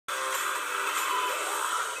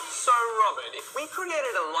Robert, if we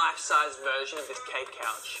created a life-size version of this cake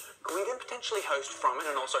couch, could we then potentially host from it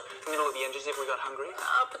and also nibble at the edges if we got hungry?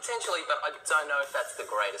 Potentially, but I don't know if that's the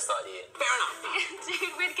greatest idea. Fair enough.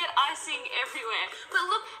 Dude, we'd get icing everywhere. But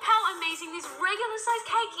look how amazing this regular-sized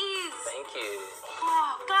cake is. Thank you.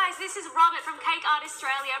 Oh, guys, this is Robert from Cake Art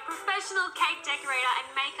Australia, professional cake decorator and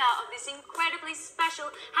maker of this incredibly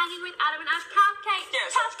special Hanging with Adam and Ash cupcake.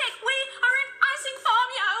 Yes. Couch cake. We are an icing farm,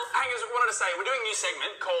 yo. Hangers, wanted to say, we're doing a new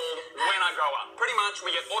segment called When I Grow Up. Pretty much,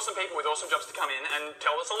 we get awesome people with awesome jobs to come in and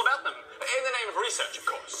tell us all about them. In the name of research, of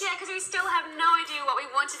course. Yeah, because we still have no idea what we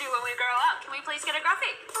want to do when we grow up. Can we please get a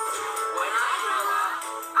graphic? When I grow up,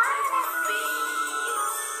 I wanna be...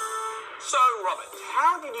 So, Robert,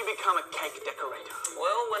 how did you become a cake decorator?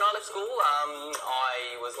 Well, when I left school,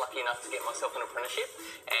 I was lucky enough to get myself an apprenticeship,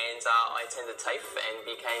 and I attended TAFE and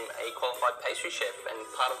became a qualified pastry chef. And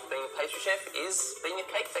part of being a pastry chef is being a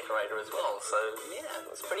cake decorator as well. So yeah, it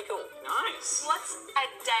was pretty cool. Nice. What's a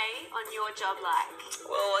day on your job like?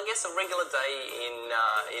 Well, I guess a regular day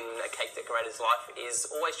in a cake decorator's life is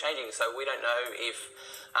always changing. So we don't know if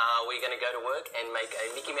we're going to go to work and make a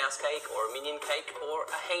Mickey Mouse cake or a Minion cake or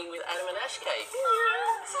a Hanging with Adam and Ash cake.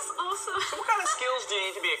 Yeah, this is awesome. So what kind of skills do you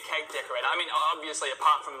need to be a cake decorator? I mean, obviously,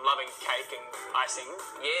 apart from loving cake and icing.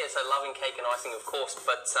 Yeah, so loving cake and icing, of course,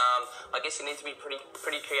 but I guess you need to be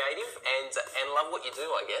pretty creative and love what you do,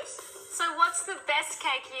 I guess. So what's the best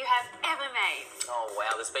cake you have ever made? Oh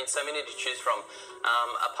wow, there's been so many to choose from.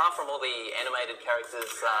 Apart from all the animated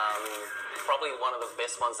characters, probably one of the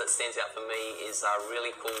best ones that stands out for me is a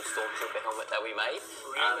really cool Stormtrooper helmet that we made.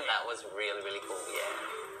 Really? That was really cool, yeah.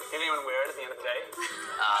 Did anyone wear it at the end of the day?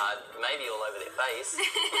 Maybe all over their face.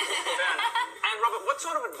 And Robert, what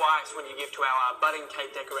sort of advice would you give to our budding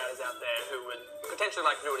cake decorators out there who would potentially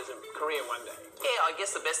like to do it as a career one day? Yeah, I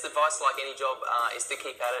guess the best advice, like any job, is to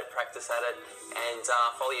keep at it, practice at it, and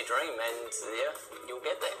follow your dream, and yeah, you'll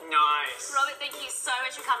get there. Nice. Robert, thank you so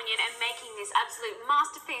much for coming in and making this absolute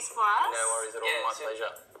masterpiece for us. No worries at all, Yeah, my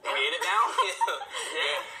pleasure. Can we eat it now?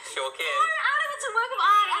 Yeah, sure can. No, Adam, it's a work of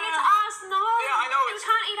art and it's us, no. Yeah, I know, And we it's-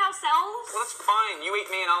 can't eat ourselves. Well, that's fine. You eat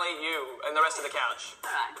me and I'll eat you and the rest of the couch.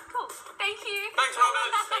 Alright, cool. Thank you. Thanks, Robert.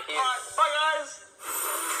 Thank you. All right, bye,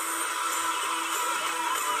 guys.